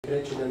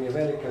Reći nam je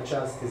velika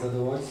čast i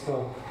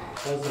zadovoljstvo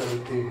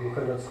pozdraviti u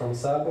Hrvatskom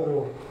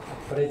saboru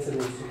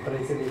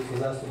predsjednicu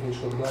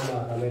Zastupničkog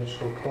doma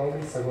Američkog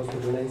kongresa,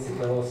 gospođu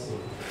Nancy Pelosi.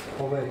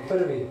 Ovo je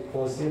prvi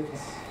posjet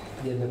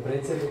jedne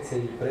predsjednice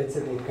i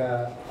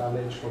predsjednika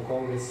Američkog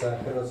kongresa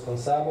Hrvatskom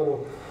saboru,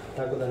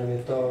 tako da nam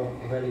je to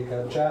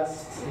velika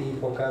čast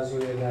i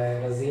pokazuje da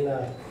je razina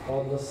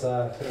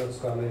odnosa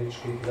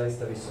hrvatsko-američkih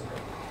zaista visoka.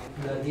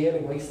 Da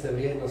dijelimo iste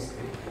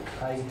vrijednosti,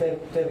 a i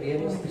te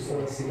vrijednosti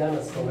su nas i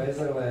danas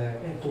povezale,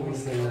 tu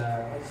mislim na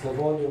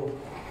slobodu,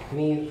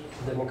 mir,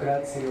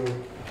 demokraciju,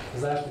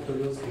 zaštitu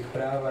ljudskih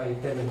prava i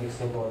temeljnih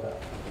sloboda.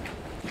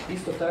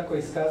 Isto tako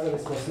iskazali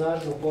smo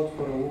snažnu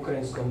potporu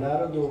ukrajinskom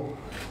narodu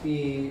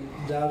i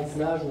dali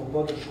snažnu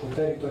podršku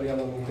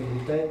teritorijalnom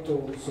integritetu,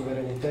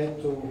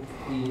 suverenitetu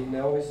i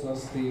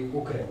neovisnosti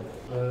Ukrajine.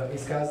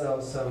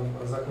 Iskazao sam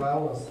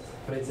zahvalnost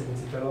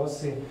predsjednici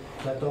Pelosi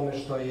na tome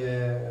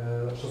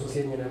što su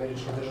Sjedinjene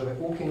Američke Države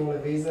ukinule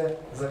vize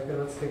za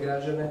hrvatske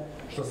građane,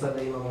 što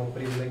sada imamo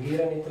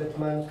privilegirani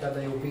tretman kada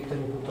je u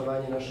pitanju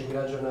putovanje naših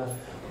građana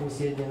u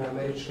Sjedinjene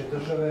Američke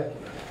Države.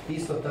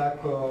 Isto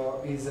tako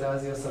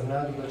izrazio sam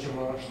nadu da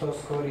ćemo što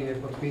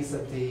skorije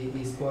potpisati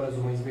i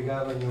sporazum o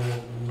izbjegavanju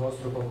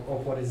dvostrukog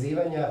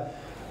oporezivanja.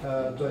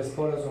 To je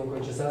sporazum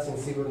koji će sasvim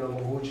sigurno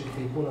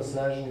omogućiti puno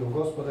snažniju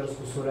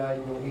gospodarsku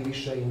suradnju i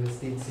više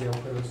investicija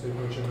u Hrvatskoj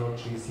koje će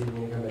doći iz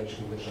Sjedinjenih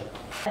Američkih Država.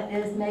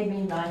 It is maybe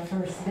my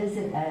first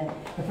visit,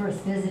 the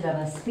first visit of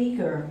a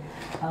speaker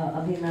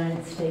of the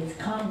United States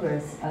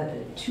Congress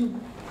to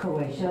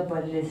Croatia,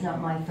 but it is not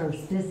my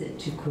first visit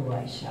to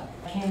Croatia.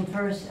 I came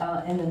first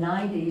in the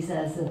 90s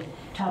as the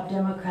top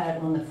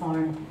Democrat on the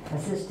Foreign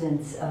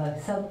Assistance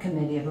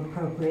Subcommittee of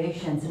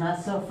Appropriations, and I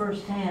saw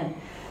firsthand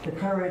the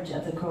courage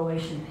of the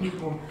Croatian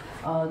people,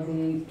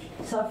 the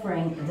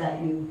suffering that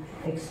you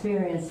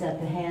experienced at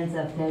the hands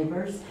of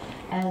neighbors,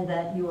 and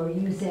that you are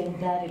using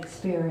that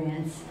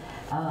experience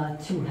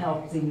to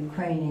help the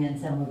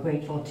Ukrainians, and we're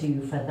grateful to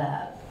you for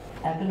that.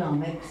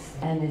 Economics,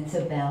 and it's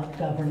about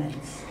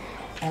governance.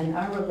 And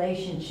our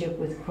relationship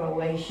with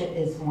Croatia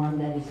is one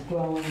that is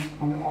growing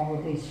on all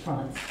of these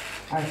fronts.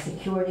 Our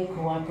security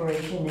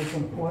cooperation is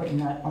important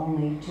not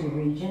only to the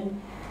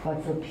region,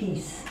 but for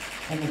peace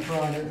in a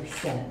broader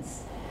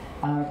sense.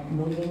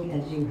 Moving,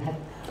 as you have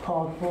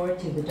called for,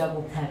 to the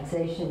double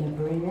taxation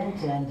agreement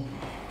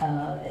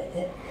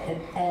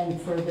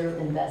and further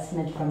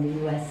investment from the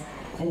U.S.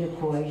 into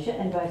Croatia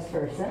and vice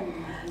versa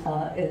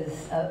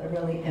is a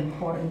really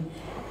important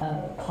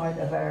part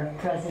of our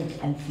present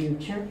and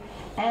future.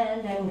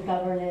 And in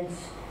governance,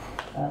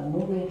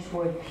 moving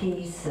toward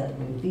peace, the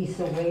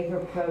visa waiver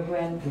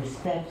program,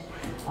 respect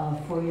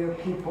for your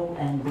people,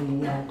 and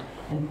the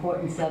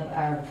importance of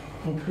our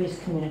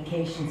increased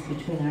communications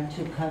between our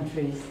two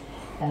countries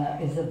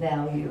is a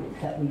value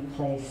that we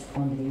place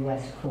on the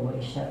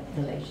U.S.-Croatia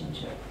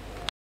relationship.